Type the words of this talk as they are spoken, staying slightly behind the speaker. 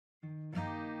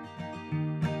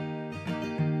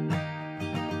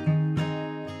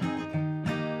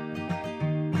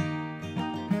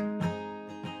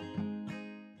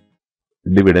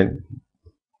dividend.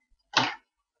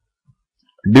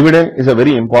 Dividend is a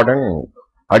very important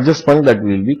adjustment that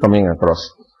we will be coming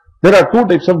across. There are two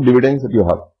types of dividends that you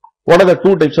have. What are the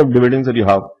two types of dividends that you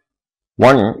have?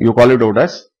 One, you call it out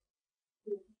as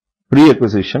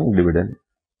pre-acquisition dividend.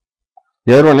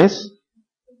 The other one is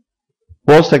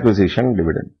post-acquisition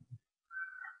dividend.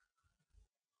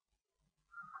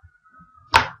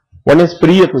 One is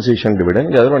pre-acquisition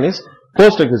dividend, the other one is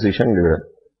post-acquisition dividend.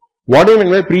 What do you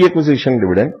mean by pre-acquisition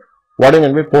dividend? What do you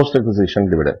mean by post-acquisition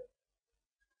dividend?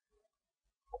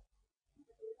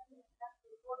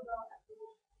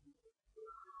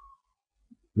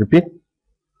 Repeat.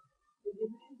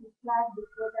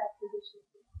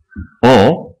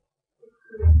 Oh.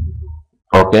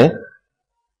 Okay.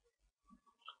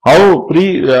 How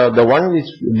the one which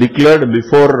declared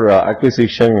before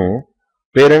acquisition,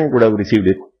 parent would have received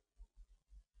it?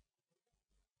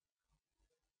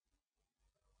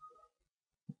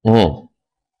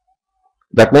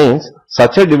 That means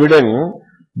such a dividend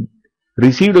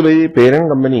received by the parent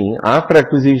company after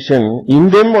acquisition, in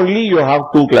them only you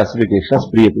have two classifications,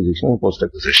 pre-acquisition and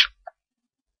post-acquisition.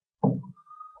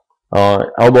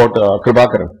 How about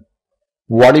Kribakaran?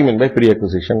 What do you mean by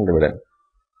pre-acquisition dividend?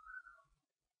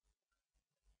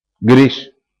 Girish?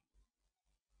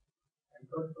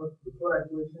 Before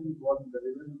acquisition, what the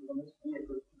dividend is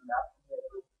pre-acquisition.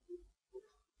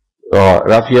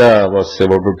 Rafia was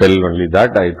about to tell only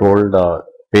that. I told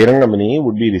parent company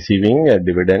would be receiving a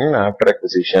dividend after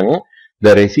acquisition.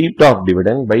 The receipt of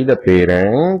dividend by the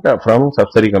parent from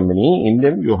subsidiary company, in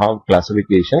them you have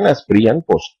classification as pre and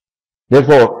post.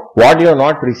 Therefore, what you have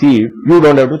not received, you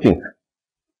don't have to think.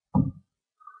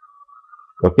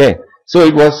 Okay. So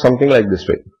it was something like this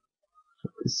way.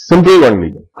 Simple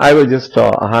only. I was just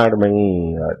had my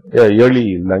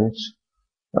yearly lunch.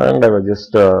 And I was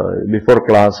just, before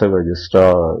class, I was just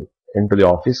into the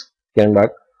office, came back.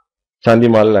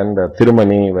 Chandimal and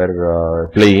Thirumani were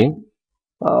playing.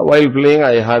 While playing,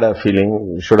 I had a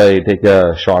feeling, should I take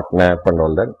a short nap and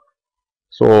all that.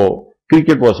 So,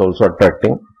 cricket was also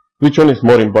attracting. Which one is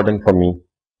more important for me?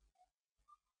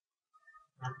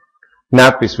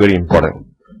 Nap is very important.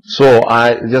 So,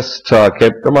 I just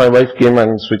kept, my wife came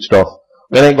and switched off.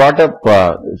 When I got up,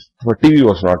 TV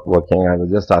was not working. I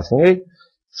was just asking, hey,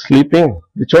 sleeping,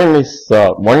 which one is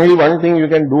only one thing you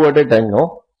can do at a time,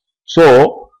 no?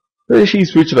 So, she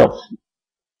switched off.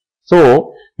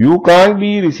 So, you can't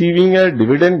be receiving a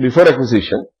dividend before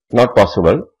acquisition, not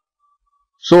possible.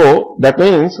 So, that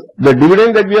means the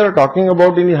dividend that we are talking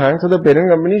about in the hands of the parent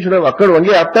company should have occurred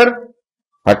only after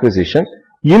acquisition.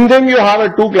 In them you have a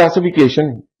two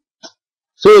classification.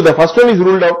 So, the first one is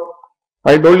ruled out.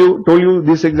 I told you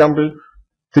this example.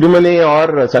 Thirumani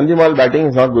or Sanjimal batting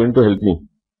is not going to help me.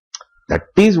 That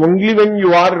is only when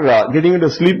you are getting into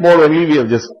sleep mode only we have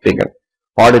just taken.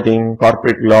 Auditing,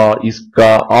 corporate law,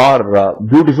 ISCA or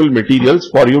beautiful materials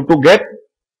for you to get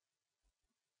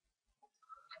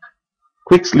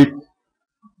quick sleep.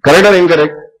 Correct or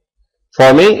incorrect?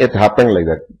 For me it happened like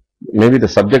that. Maybe the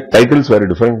subject titles were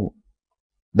different.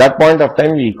 That point of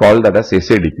time we called that as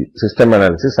SADP, System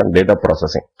Analysis and Data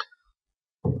Processing.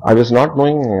 I was not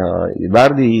knowing where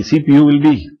the CPU will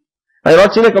be. I have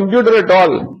not seen a computer at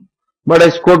all. But I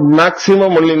scored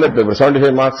maximum only in that paper,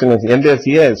 75 marks in entire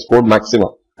CA, I scored maximum.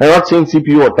 I have not seen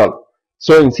CPU at all.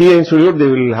 So in CA Institute, they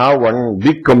will have one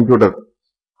big computer,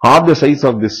 half the size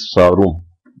of this room.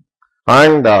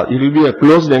 And it will be a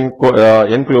closed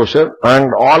enclosure,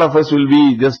 and all of us will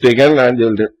be just taken and they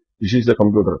will say, this is the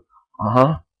computer.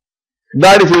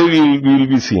 That is where we will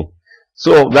be seeing.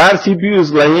 So where CPU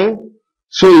is lying,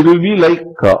 so it will be like,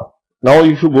 now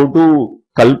if you go to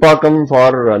Kalpakam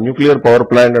for nuclear power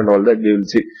plant and all that, they will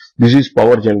say, this is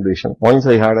power generation. Once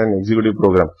I had an executive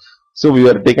program. So we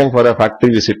were taken for a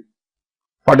factory visit.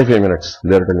 45 minutes,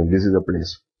 they are telling, this is the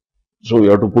place. So you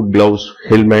have to put gloves,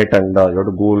 helmet and you have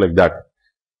to go like that.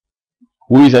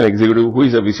 Who is an executive, who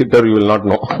is a visitor, you will not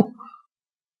know.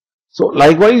 So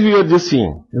likewise we are just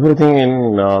seeing everything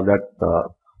in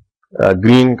that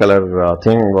green color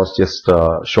thing was just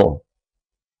shown.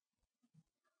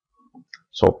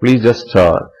 So please just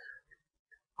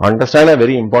understand a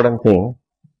very important thing.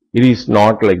 It is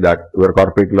not like that. Your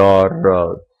corporate law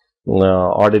or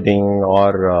auditing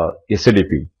or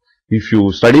SADP. If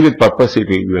you study with purpose, you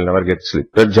will never get sleep.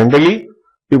 But generally,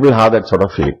 people have that sort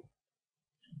of feeling.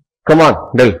 Come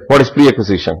on, Del, what is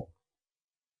pre-acquisition?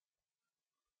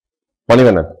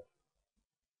 Manivanan.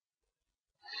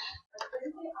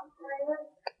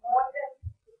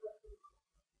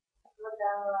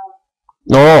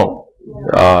 No.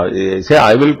 Say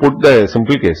I will put the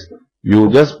simple case.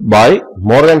 You just buy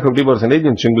more than 50%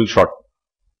 in single shot.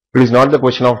 It is not the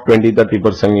question of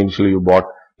 20-30% initially you bought.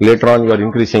 Later on you are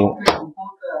increasing.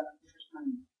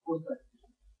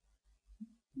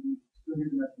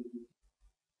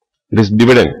 It is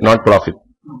dividend, not profit.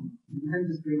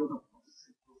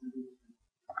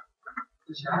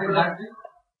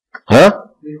 Huh?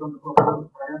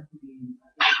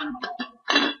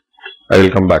 I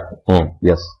will come back.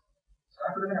 Yes.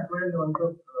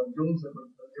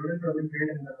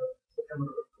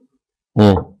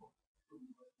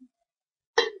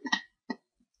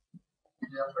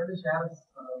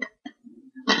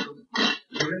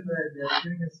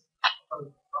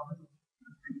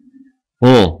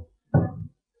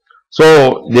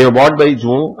 So they were bought by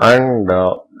June and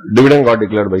dividend got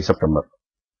declared by September.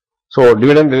 So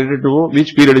dividend related to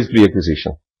which period is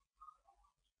pre-acquisition?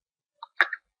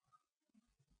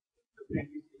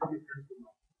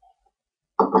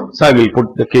 So I will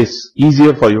put the case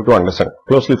easier for you to understand.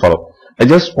 Closely follow. I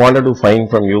just wanted to find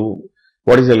from you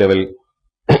what is the level.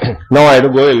 Now I have to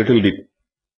go a little deep.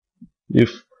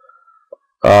 If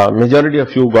majority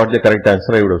of you got the correct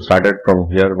answer, I would have started from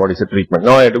here. What is the treatment?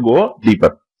 Now I have to go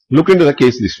deeper. Look into the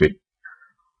case this way.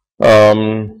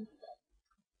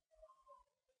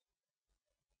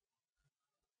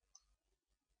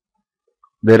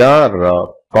 There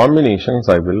are combinations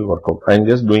I will work out. I am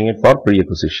just doing it for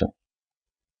pre-acquisition.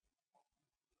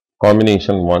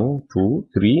 Combination 1, 2,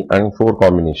 3 and 4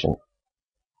 combination.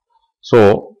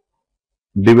 So,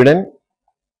 dividend,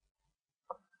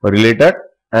 related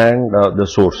and the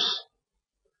source.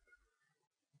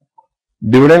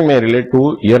 Dividend may relate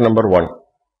to year number 1.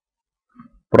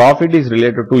 Profit is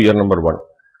related to year number 1.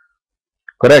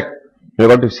 Correct? You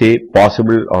have got to say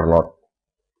possible or not.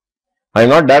 I am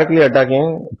not directly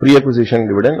attacking pre-acquisition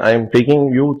dividend. I am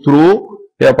taking you through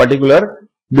a particular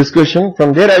discussion.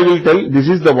 From there I will tell this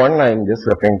is the one I am just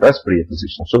referring to as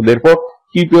pre-acquisition. So therefore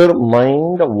keep your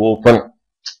mind open.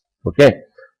 Okay.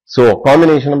 So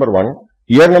combination number 1.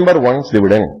 Year number 1's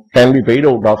dividend can be paid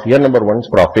out of year number 1's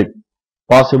profit.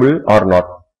 Possible or not?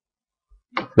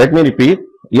 Let me repeat.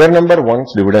 Year number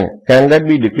 1's dividend, can that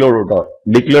be declared out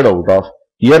of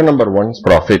year number 1's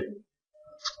profit?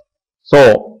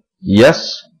 So,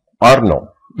 yes or no.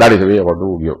 That is the way I want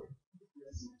to give.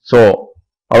 So,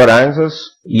 our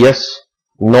answers, yes,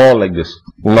 no like this,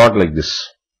 not like this.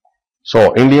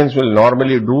 So, Indians will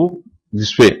normally do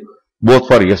this way, both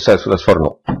for yes as well as for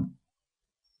no.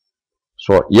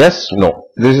 So, yes, no.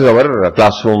 This is our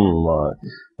classroom,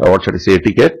 what should I say,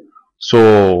 etiquette.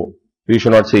 So, you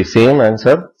should not say same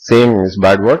answer, same is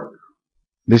bad word.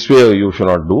 This way you should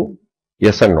not do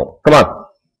yes and no. Come on.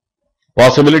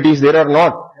 Possibilities there or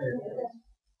not?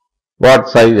 What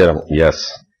size?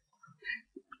 Yes.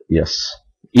 Yes.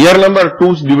 Year number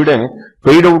 2's dividend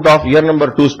paid out of year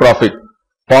number 2's profit.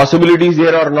 Possibilities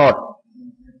there or not?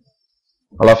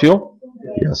 All of you?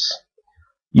 Yes.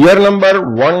 Year number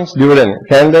 1's dividend,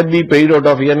 can that be paid out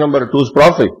of year number 2's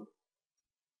profit?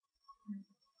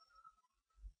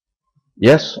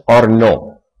 Yes or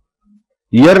no?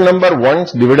 Year number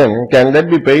 1's dividend, can that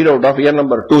be paid out of year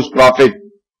number 2's profit?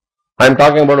 I am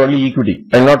talking about only equity.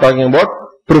 I am not talking about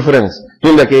preference.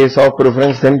 In the case of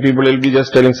preference, then people will be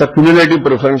just telling, sir, cumulative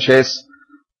preference shares.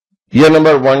 Year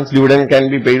number 1's dividend can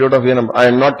be paid out of year number. I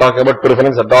am not talking about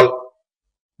preference at all.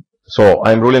 So,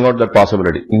 I am ruling out that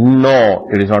possibility. No,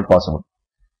 it is not possible.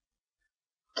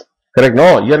 Correct?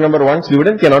 No, year number 1's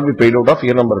dividend cannot be paid out of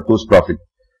year number 2's profit.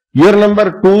 Year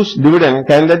number 2's dividend,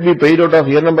 can that be paid out of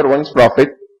year number 1's profit?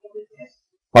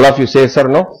 All of you say yes or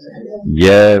no?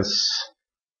 Yes.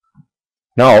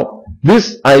 Now,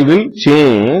 this I will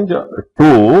change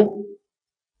to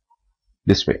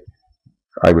this way.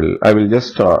 I will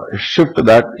just shift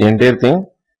that entire thing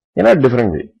in a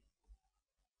different way.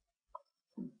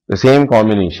 The same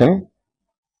combination,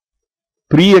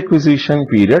 pre-acquisition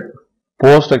period,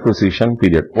 post-acquisition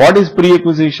period. What is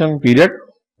pre-acquisition period?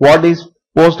 What is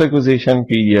post-acquisition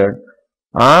period?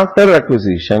 After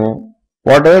acquisition,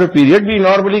 whatever period we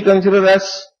normally consider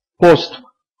as post.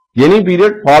 Any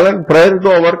period fallen prior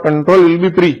to our control will be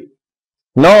pre.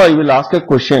 Now I will ask a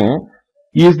question.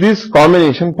 Is this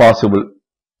combination possible?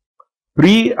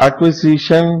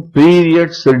 Pre-acquisition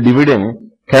period's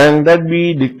dividend, can that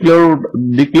be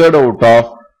declared out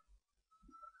of,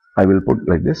 I will put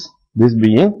like this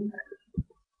being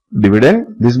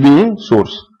dividend, this being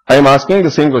source. I am asking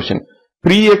the same question.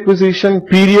 Pre-acquisition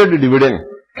period dividend,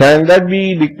 can that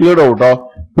be declared out of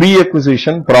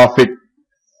pre-acquisition profit?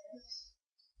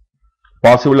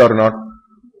 Possible or not?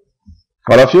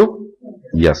 All of you?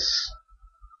 Yes.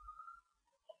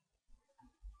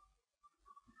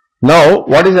 Now,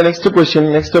 what is the next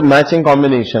question? Next matching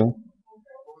combination.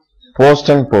 Post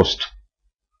and post.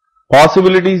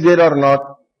 Possibility is there or not?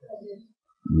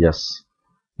 Yes.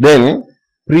 Then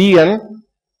pre and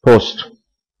post.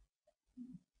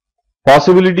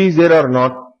 Possibility is there or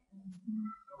not?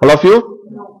 All of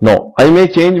you? No. I may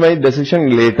change my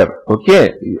decision later.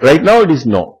 Okay. Right now it is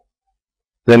no.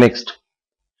 The next.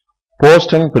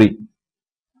 Post and pre.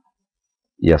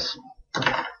 Yes.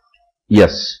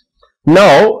 Yes.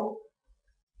 Now,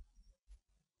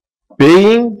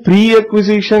 paying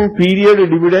pre-acquisition period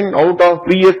dividend out of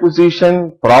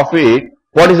pre-acquisition profit.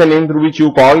 What is the name through which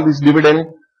you call this dividend?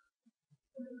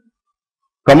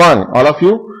 Come on, all of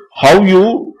you. How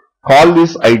you call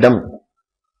this item?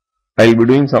 I will be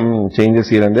doing some changes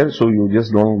here and there, so you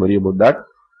just don't worry about that.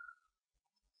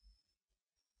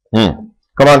 Come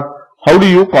on. How do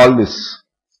you call this?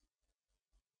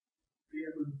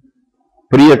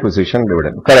 Pre-acquisition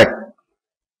dividend. Correct.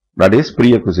 That is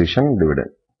pre-acquisition dividend.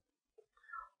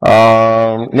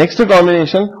 Next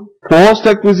combination,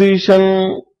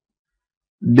 post-acquisition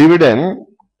dividend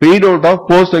paid out of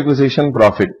post-acquisition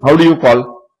profit. How do you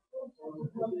call?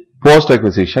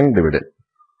 Post-acquisition dividend.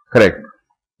 Correct.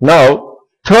 Now,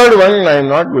 third one I am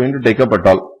not going to take up at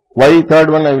all. Why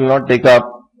third one I will not take up?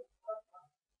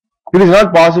 It is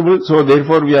not possible, so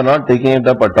therefore we are not taking it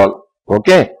up at all.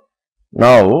 Okay.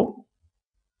 Now,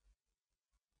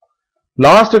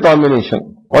 last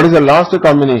combination. What is the last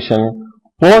combination?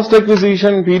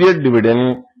 Post-acquisition period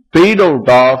dividend paid out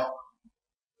of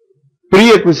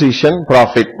pre-acquisition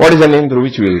profit. What is the name through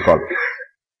which we will call?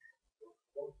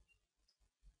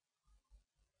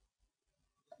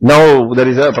 Now, there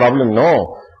is a problem.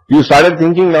 No. You started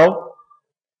thinking now.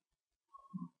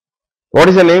 What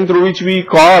is the name through which we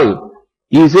call?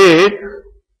 Is it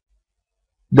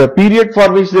the period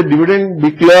for which the dividend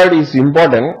declared is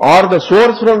important, or the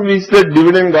source from which the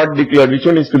dividend got declared? Which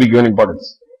one is to be given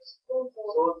importance?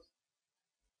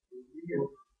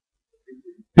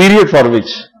 Period for which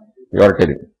you are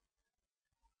telling.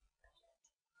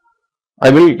 I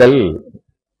will tell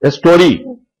a story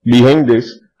behind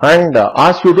this and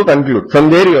ask you to conclude. From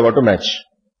there you have got to match.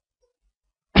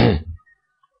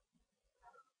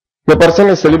 The person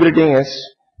is celebrating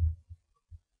his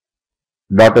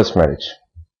daughter's marriage.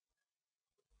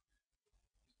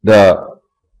 The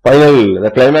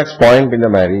climax point in the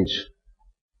marriage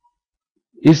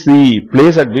is the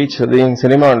place at which in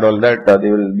cinema and all that they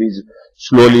will be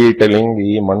slowly telling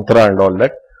the mantra and all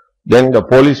that. Then the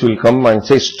police will come and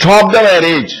say, stop the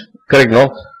marriage. Correct,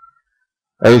 no?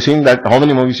 Have you seen that? How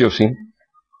many movies you have seen?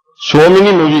 So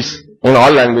many movies in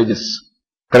all languages.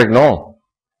 Correct, no?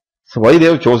 So why they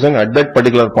have chosen at that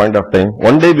particular point of time?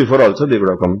 One day before also they would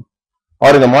have come.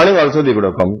 Or in the morning also they would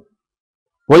have come.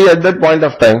 Why at that point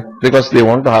of time? Because they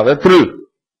want to have a thrill.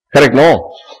 Correct,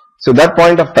 no? So that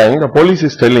point of time the police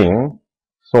is telling,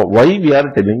 so why we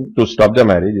are telling to stop the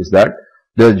marriage is that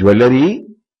the jewellery,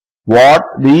 what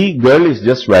the girl is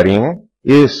just wearing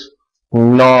is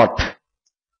not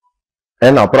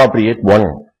an appropriate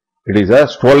one. It is a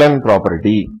stolen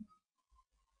property.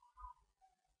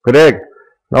 Correct.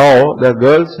 Now the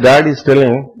girl's dad is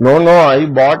telling, no, I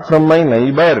bought from my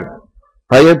neighbor.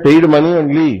 I have paid money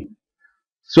only.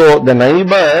 So the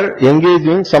neighbor engaged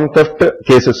in some theft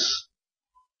cases.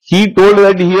 He told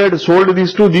that he had sold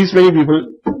this to these many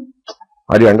people.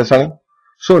 Are you understanding?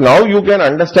 So now you can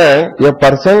understand a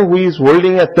person who is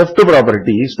holding a theft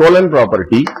property, stolen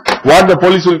property, what the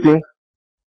police will think.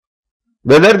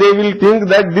 Whether they will think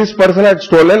that this person had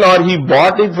stolen or he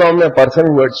bought it from a person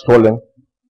who had stolen.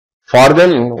 For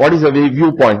them, what is the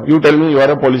viewpoint? You tell me you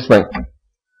are a policeman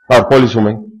or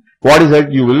policewoman. What is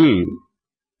that you will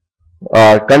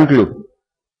conclude?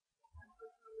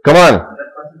 Come on.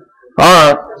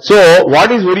 So,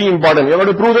 what is very important? You have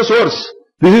to prove the source.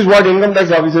 This is what income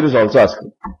tax officer is also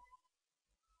asking.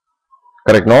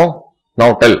 Correct, no?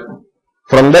 Now tell.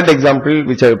 From that example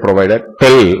which I have provided,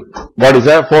 tell what is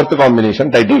the fourth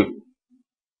combination title.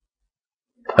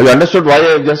 Have you understood why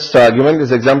I have just given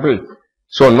this example?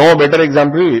 So, no better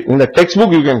example in the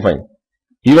textbook you can find.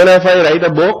 Even if I write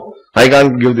a book, I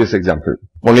can't give this example.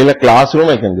 Only in a classroom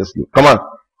I can just give. Come on.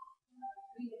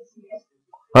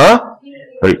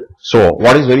 Right. So,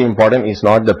 what is very important is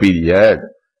not the period.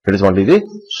 It is only the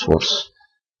source.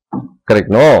 Correct?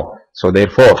 No. So,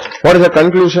 therefore, what is the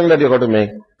conclusion that you got to make?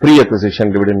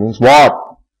 Pre-acquisition dividend means what?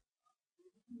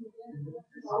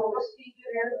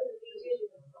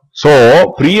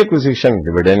 So, pre-acquisition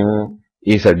dividend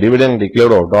is a dividend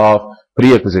declared out of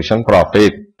pre-acquisition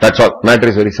profit. That's all. Matter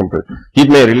is very simple. It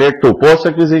may relate to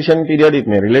post-acquisition period. It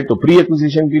may relate to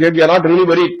pre-acquisition period. We are not really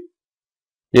worried.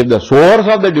 If the source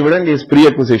of the dividend is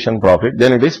pre-acquisition profit,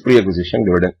 then it is pre-acquisition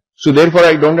dividend. So therefore,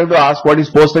 I don't have to ask what is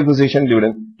post-acquisition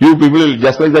dividend. You people will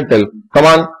just like that tell. Come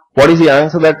on, What is the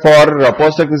answer that for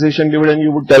post-acquisition dividend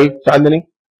you would tell, Chandani?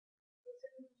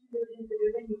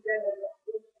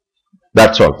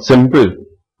 That's all. Simple.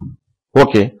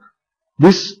 Okay.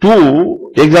 These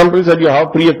two examples that you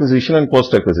have, pre-acquisition and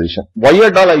post-acquisition. Why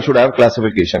at all I should have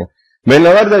classification?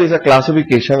 Whenever there is a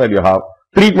classification that you have,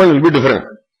 treatment will be different.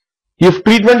 If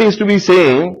treatment is to be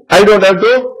same, I don't have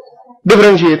to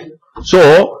differentiate.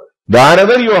 So,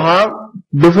 wherever you have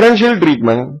differential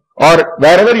treatment or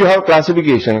wherever you have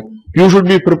classification, you should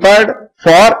be prepared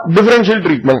for differential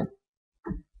treatment.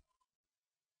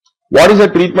 What is the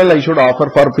treatment I should offer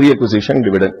for pre-acquisition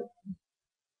dividend?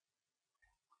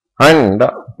 And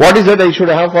what is that I should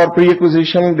have for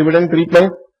pre-acquisition dividend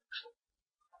treatment?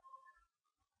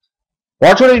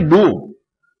 What should I do?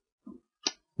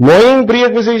 Knowing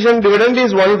pre-acquisition dividend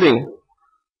is one thing,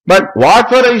 but what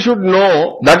for I should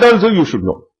know, that also you should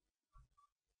know.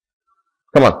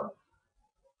 Come on.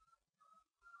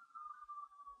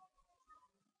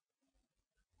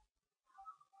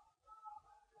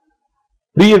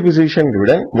 Pre-acquisition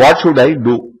dividend, what should I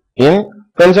do in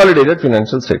consolidated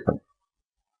financial statement?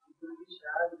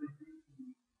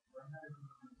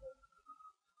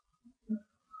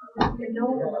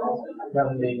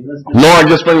 No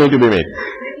adjustment need to be made.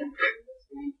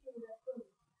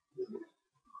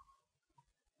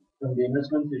 From the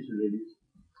investments we should reduce.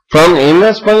 From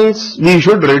investments we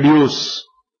should reduce.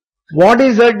 What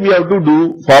is that we have to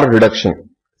do for reduction?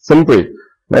 Simple.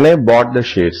 When I bought the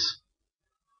shares,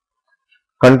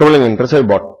 controlling interest I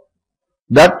bought.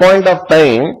 That point of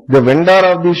time, the vendor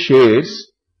of the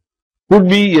shares could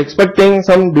be expecting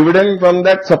some dividend from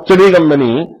that subsidiary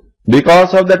company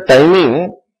because of the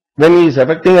timing when he is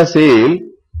effecting a sale.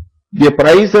 The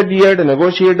price that he had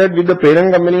negotiated with the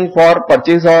parent company for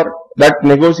purchase or that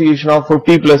negotiation of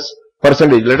 50+%,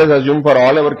 let us assume for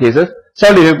all our cases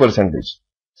 75%.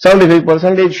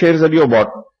 75% shares that you bought.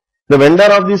 The vendor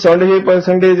of the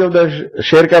 75% of the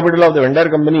share capital of the vendor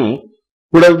company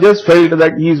would have just felt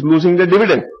that he is losing the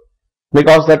dividend,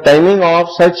 because the timing of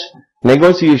such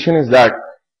negotiation is that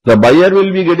the buyer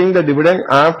will be getting the dividend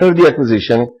after the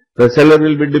acquisition, the seller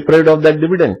will be deprived of that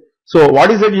dividend. So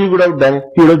what is that he would have done?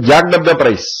 He would have jacked up the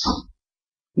price.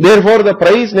 Therefore, the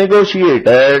price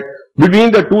negotiated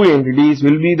between the two entities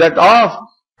will be that of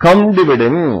cum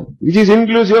dividend, which is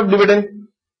inclusive of dividend.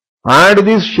 And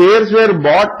these shares were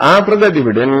bought after the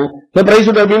dividend, the price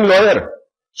would have been lower.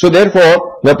 So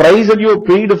therefore, the price that you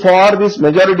paid for this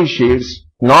majority shares,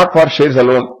 not for shares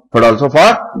alone, but also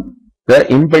for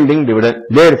the impending dividend.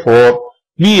 Therefore,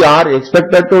 we are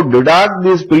expected to deduct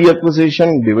this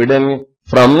pre-acquisition dividend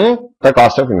from the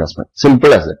cost of investment.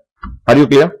 Simple as that. Are you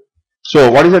clear?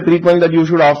 So, what is the treatment that you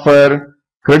should offer?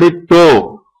 Credit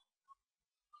to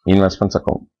investments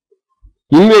account.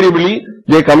 Invariably,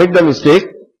 they commit the mistake,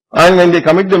 and when they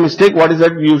commit the mistake, what is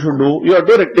that you should do? You have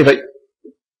to rectify.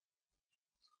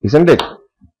 Isn't it?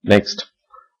 Next.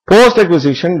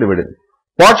 Post-acquisition dividend.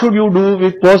 What should you do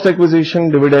with post-acquisition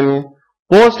dividend?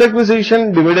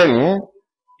 Post-acquisition dividend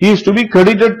is to be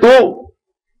credited to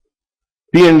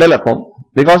P&L account,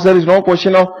 because there is no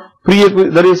question of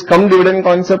there is cum dividend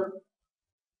concept.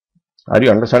 Are you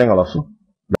understanding all of you?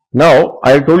 Now,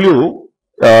 I told you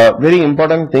a very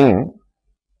important thing.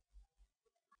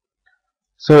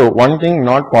 So, one thing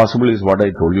not possible is what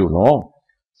I told you, no?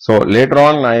 So, later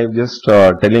on I am just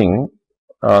telling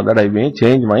that I may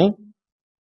change my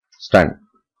stand.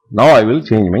 Now, I will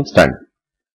change my stand.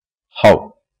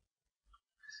 How?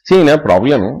 See, in a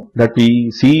problem that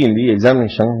we see in the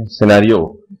examination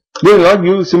scenario, they will not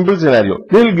give simple scenario.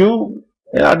 They will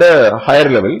give at a higher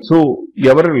level. So,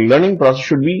 our learning process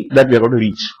should be that we are going to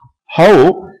reach.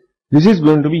 How? This is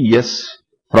going to be yes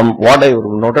from what I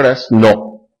noted as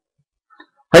no.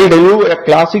 I will tell you a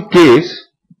classic case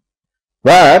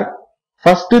where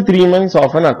first 3 months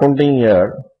of an accounting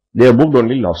year, they have booked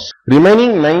only loss.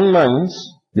 Remaining 9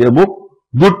 months, they have booked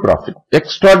good profit.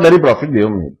 Extraordinary profit they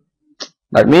have made.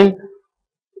 That means,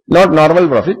 not normal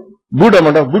profit, good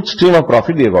amount of, good stream of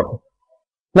profit they got.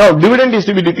 Now, dividend is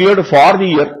to be declared for the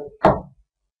year.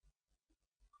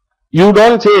 You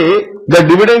don't say the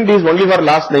dividend is only for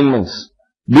last 9 months.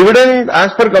 Dividend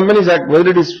as per Companies Act, whether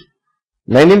it is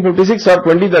 1956 or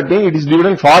 2013, it is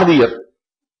dividend for the year.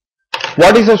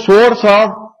 What is the source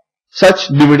of such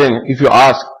dividend, if you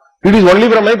ask? It is only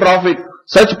from my profit.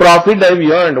 Such profit I have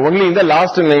earned only in the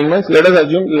last 9 months. Let us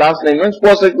assume last 9 months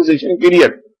post-acquisition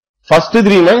period. First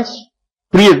 3 months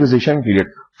pre-acquisition period.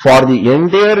 For the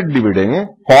entire dividend,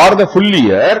 for the full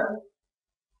year,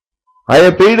 I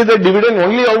have paid the dividend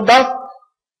only out of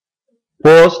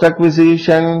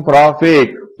post-acquisition profit.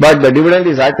 But the dividend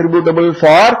is attributable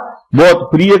for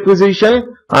both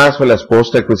pre-acquisition as well as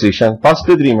post-acquisition. First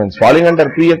 3 months falling under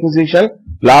pre-acquisition,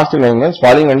 last 9 months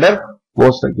falling under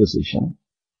post-acquisition.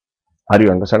 Are you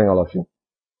understanding, all of you?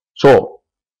 So,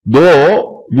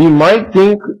 though we might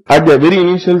think at the very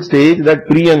initial stage that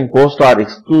pre and post are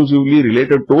exclusively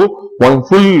related to one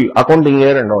full accounting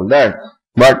year and all that,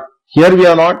 but here we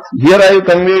are not. Here I have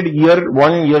conveyed year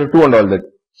 1, year 2 and all that.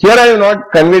 Here I have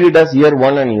not conveyed it as year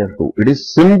 1 and year 2. It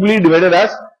is simply divided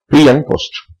as pre and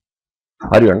post.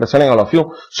 Are you understanding, all of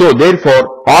you? So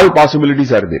therefore, all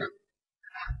possibilities are there.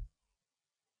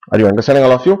 Are you understanding,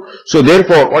 all of you? So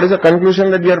therefore, what is the conclusion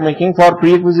that we are making for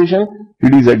pre-acquisition?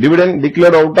 It is a dividend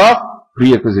declared out of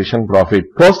pre-acquisition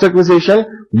profit. Post-acquisition,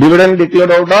 dividend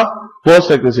declared out of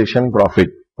post-acquisition profit.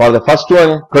 For the first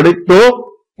one, credit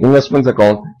to investments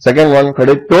account. Second one,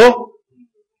 credit to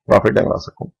profit and loss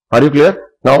account. Are you clear?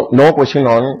 Now, no question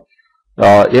on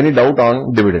any doubt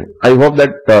on dividend. I hope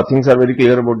that things are very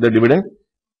clear about the dividend.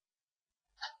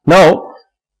 Now,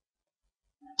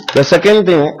 the second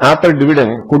thing after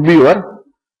dividend could be your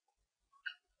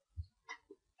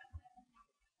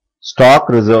stock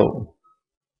reserve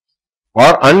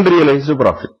or unrealized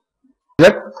profit.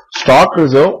 That stock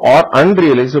reserve or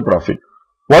unrealized profit.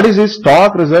 What is this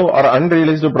stock reserve or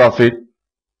unrealized profit?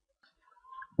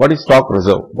 What is stock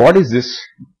reserve? What is this?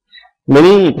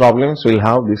 Many problems will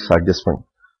have this adjustment.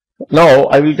 Now,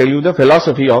 I will tell you the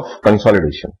philosophy of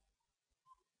consolidation.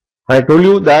 I told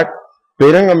you that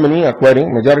parent company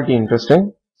acquiring majority interest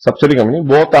in subsidiary company,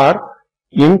 both are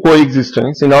in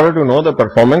coexistence. In order to know the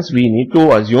performance, we need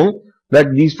to assume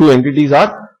that these two entities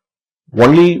are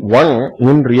only one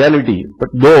in reality. But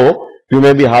though you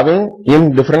may be having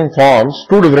in different forms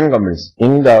two different companies.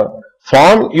 In the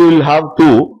form you will have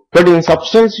two, but in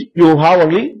substance you have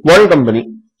only one company.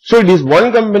 So it is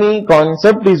one company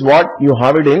concept is what you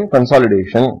have it in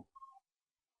consolidation.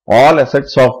 All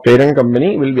assets of parent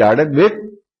company will be added with,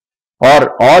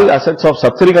 or all assets of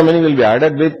subsidiary company will be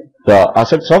added with the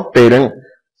assets of parent.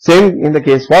 Same in the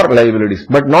case for liabilities,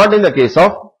 but not in the case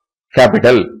of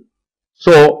capital.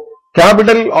 So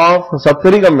capital of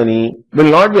subsidiary company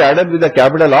will not be added with the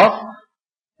capital of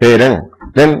parent.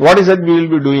 Then what is that we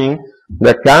will be doing?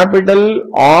 The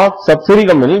capital of subsidiary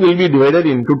company will be divided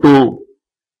into two.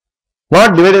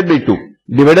 Not divided by two,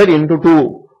 divided into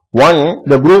two. One,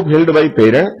 the group held by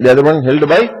parent, the other one held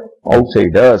by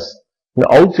outsiders. The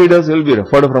outsiders will be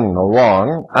referred from now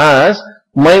on as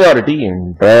minority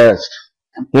interest.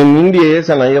 In India AS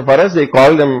and IFRS, they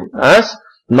call them as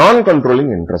non-controlling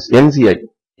interest, NCI.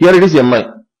 Here it is MI.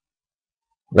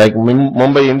 Like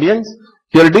Mumbai Indians,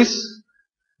 here it is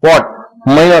what?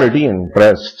 Minority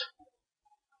interest.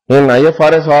 In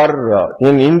IFRS or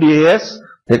in India AS,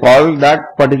 they call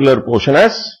that particular portion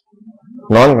as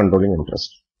non-controlling interest.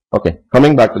 Okay,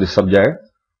 coming back to the subject.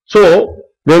 So,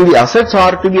 when the assets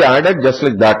are to be added just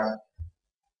like that,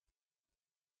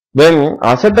 when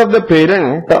asset of the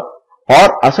parent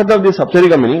or asset of the subsidiary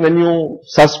company, when you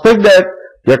suspect that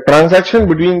the transaction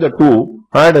between the two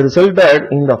had resulted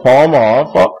in the form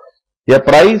of a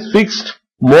price fixed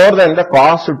more than the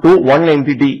cost to one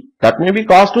entity, that may be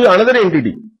cost to another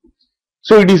entity.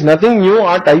 So it is nothing new.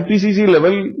 At IPCC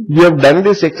level, we have done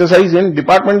this exercise in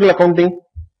departmental accounting.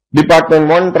 Department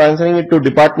 1 transferring it to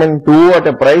Department 2 at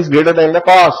a price greater than the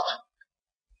cost.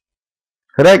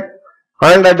 Correct?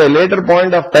 And at a later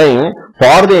point of time,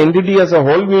 for the entity as a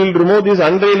whole, we will remove this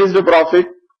unrealized profit.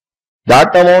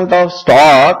 That amount of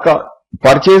stock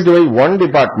purchased by one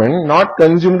department, not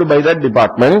consumed by that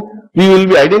department, we will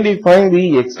be identifying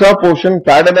the extra portion,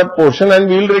 padded up portion, and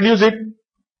we will reduce it.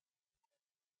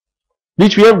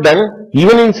 Which we have done.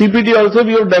 Even in CPT also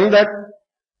we have done that.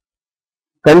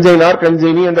 Consignor,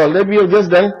 consignee and all that we have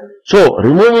just done. So,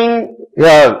 removing,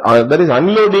 that is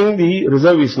unloading the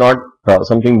reserve is not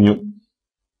something new.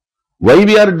 Why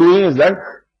we are doing is that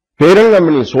parent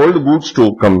company sold goods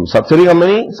to subsidiary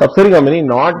company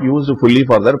not used fully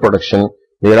for their production.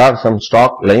 There are some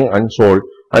stock lying unsold,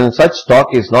 and such stock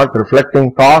is not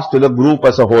reflecting cost to the group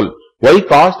as a whole. Why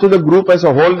cost to the group as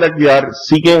a whole that we are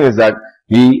seeking is that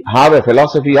we have a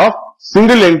philosophy of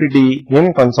single entity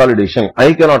in consolidation.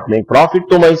 I cannot make profit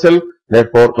to myself,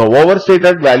 therefore the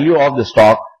overstated value of the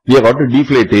stock, we have got to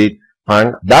deflate it,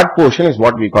 and that portion is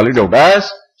what we call it out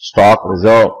as stock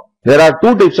reserve. There are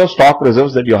two types of stock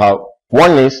reserves that you have.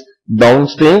 One is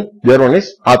downstream, the other one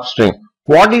is upstream.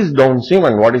 What is downstream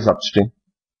and what is upstream?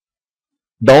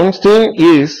 Downstream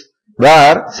is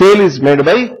where sale is made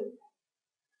by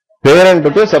parent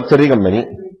to a subsidiary company.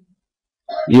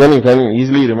 Even you can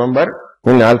easily remember,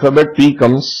 in alphabet P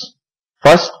comes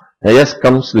first, S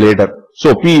comes later.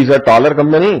 So P is a taller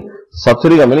company,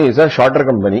 subsidiary company is a shorter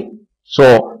company.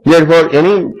 So, therefore,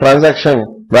 any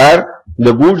transaction where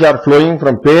the goods are flowing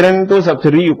from parent to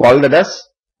subsidiary, you call that as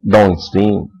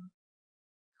downstream.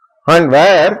 And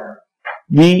where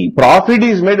the profit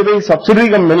is made by subsidiary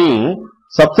company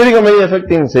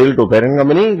affecting sale to parent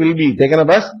company will be taken up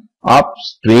as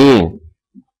upstream.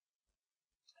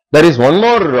 There is one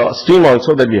more stream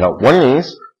also that we have. One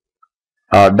is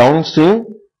downstream.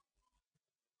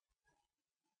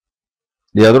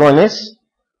 The other one is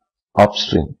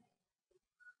upstream.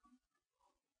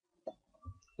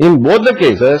 In both the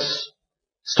cases,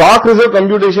 stock reserve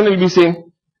computation will be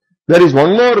same. There is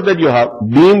one more that you have,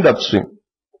 deemed upstream.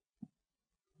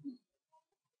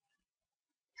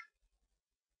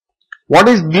 What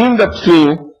is deemed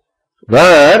upstream?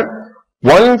 Where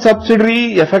one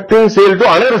subsidiary affecting sale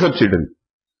to another subsidiary.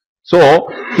 So,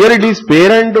 here it is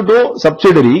parent to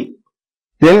subsidiary,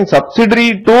 then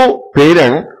subsidiary to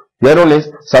parent, there one is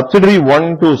subsidiary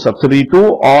 1 to subsidiary 2,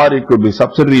 or it could be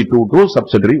subsidiary 2 to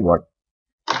subsidiary 1.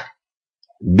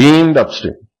 Deemed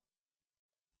upstream.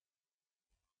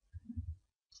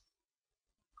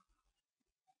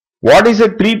 What is the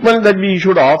treatment that we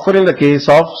should offer in the case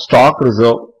of stock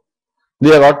reserve? We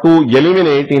have got to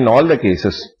eliminate in all the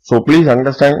cases. So please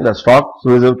understand the stock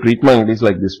reserve treatment is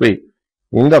like this way.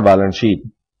 In the balance sheet,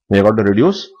 we have got to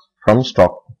reduce from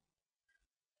stock.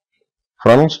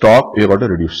 From stock, we have got to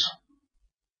reduce.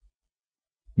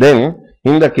 Then,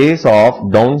 in the case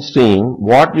of downstream,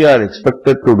 what we are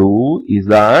expected to do is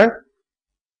that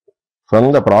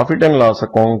from the profit and loss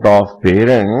account of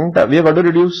parent, we have got to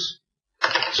reduce.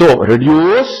 So,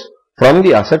 reduce from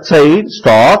the asset side,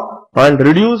 stock, and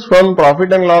reduce from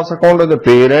profit and loss account of the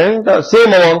parent, same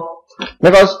amount.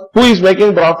 Because who is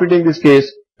making profit in this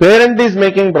case? Parent is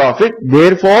making profit,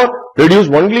 therefore, reduce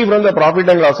only from the profit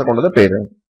and loss account of the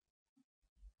parent.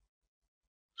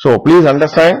 So, please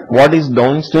understand what is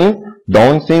downstream.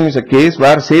 Downstream is a case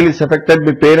where sale is affected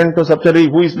by parent to subsidiary.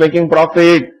 Who is making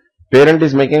profit? Parent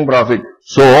is making profit.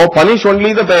 So, punish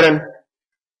only the parent.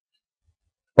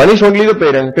 Punish only the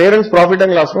parent. Parent's profit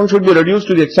and loss account should be reduced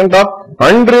to the extent of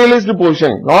unrealized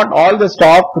portion, not all the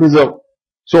stock reserve.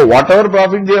 So, whatever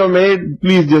profit they have made,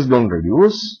 please just don't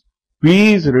reduce.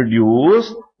 Please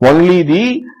reduce only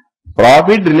the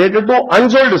profit related to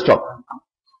unsold stock.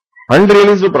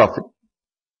 Unrealized profit.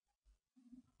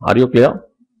 Are you clear?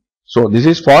 So, this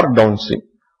is for downstream.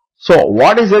 So,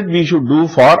 what is it we should do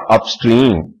for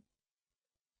upstream?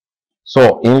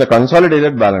 So, in the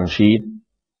consolidated balance sheet,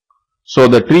 so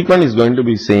the treatment is going to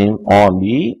be same on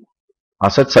the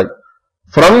asset side.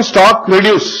 From stock,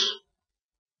 reduce.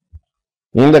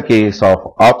 In the case of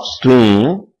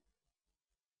upstream,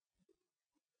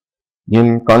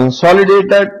 in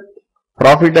consolidated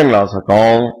profit and loss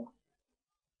account,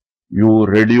 you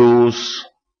reduce,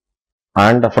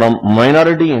 and from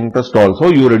minority interest also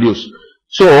you reduce.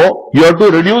 So, you have to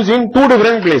reduce in two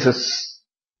different places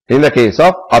in the case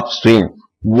of upstream.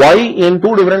 Why in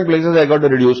two different places I got to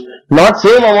reduce? Not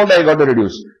same amount I got to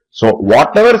reduce. So,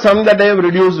 whatever sum that I have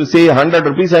reduced, say 100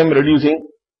 rupees I am reducing,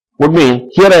 would mean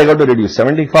here I got to reduce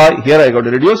 75, here I got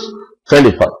to reduce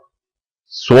 25.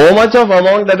 So much of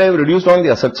amount that I have reduced on the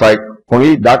asset side,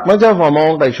 only that much of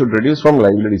amount I should reduce from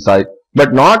liability side,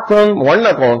 but not from one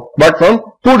account, but from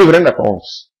two different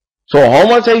accounts. So, how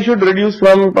much I should reduce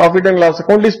from profit and loss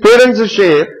account is parent's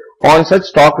share on such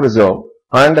stock reserve.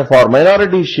 And for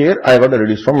minority share, I got to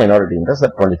reduce from minority interest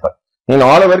at 25. In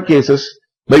all our cases,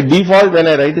 by default when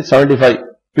I write it 75,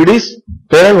 it is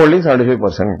parent holding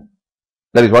 75%.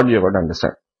 That is what you have got to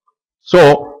understand.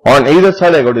 So, on either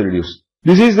side I got to reduce.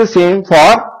 This is the same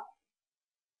for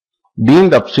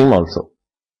deemed upstream also.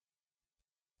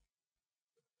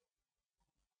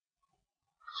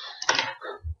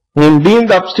 In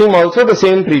deemed upstream also the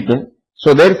same treatment.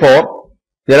 So, therefore,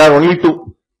 there are only two.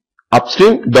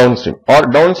 Upstream, downstream, or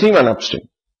downstream and upstream.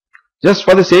 Just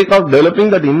for the sake of developing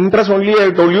that interest only,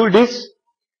 I told you it is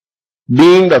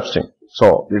deemed upstream.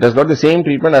 So, it has got the same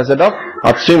treatment as that of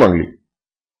upstream only.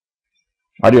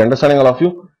 Are you understanding all of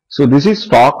you? So, this is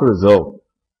stock reserve.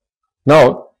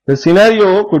 Now, the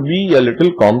scenario could be a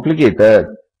little complicated.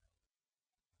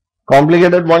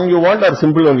 Complicated one you want or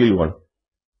simple only you want?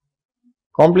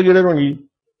 Complicated only.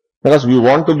 Because we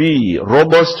want to be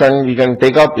robust and we can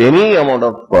take up any amount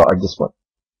of adjustment.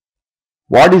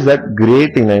 What is that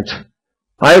great in it?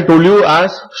 I told you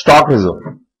as stock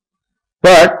reserve.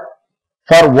 But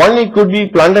for one it could be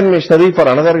plant and machinery, for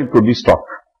another it could be stock.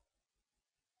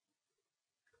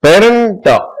 Parent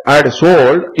had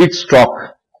sold its stock.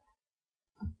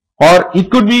 Or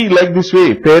it could be like this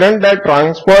way, parent had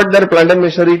transferred their plant and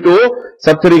machinery to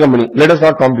subsidiary company. Let us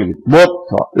not complicate.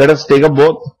 Both, let us take up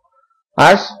both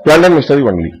as plant and machinery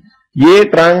only. A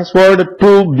transferred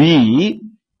to B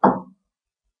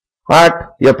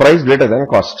at a price greater than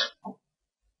cost.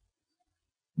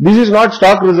 This is not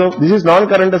stock reserve, this is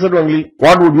non-current asset only.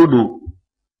 What would you do?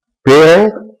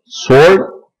 Parent sold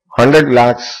 100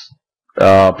 lakhs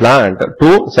plant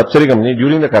to subsidiary company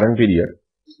during the current period.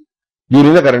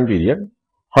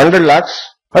 100 lakhs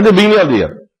at the beginning of the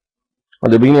year.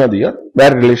 At the beginning of the year,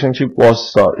 their relationship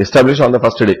was established on the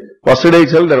first day. First day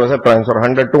itself, there was a transfer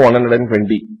 100 to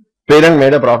 120. Parent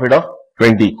made a profit of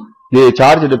 20. They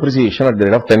charge depreciation at the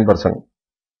rate of 10%.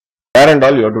 Parent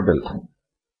all you have to tell.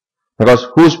 Because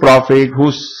whose profit,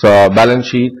 whose balance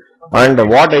sheet, and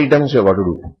what items you have got to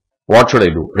do. What should I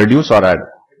do? Reduce or add?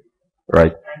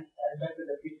 Right.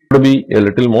 To be a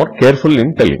little more careful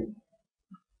in telling.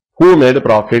 Who made a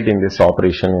profit in this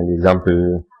operation? In the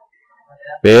example,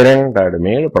 parent had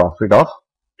made a profit of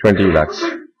 20 lakhs.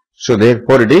 So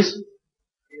therefore it is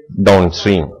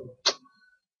downstream.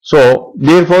 So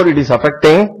therefore it is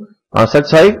affecting asset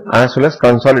side as well as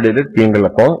consolidated P&L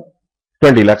account.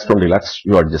 20 lakhs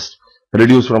you adjust.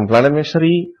 Reduce from plant and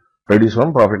machinery, reduce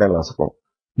from profit and loss account.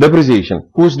 Depreciation.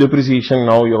 Whose depreciation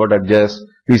now you have to adjust?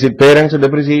 Is it parent's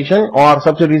depreciation or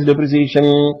subsidiary's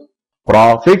depreciation?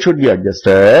 Profit should be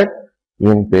adjusted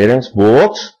in parent's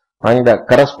books and the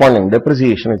corresponding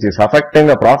depreciation which is affecting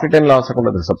the profit and loss account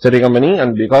of the subsidiary company,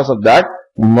 and because of that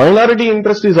minority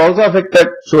interest is also affected.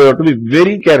 So you have to be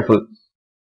very careful.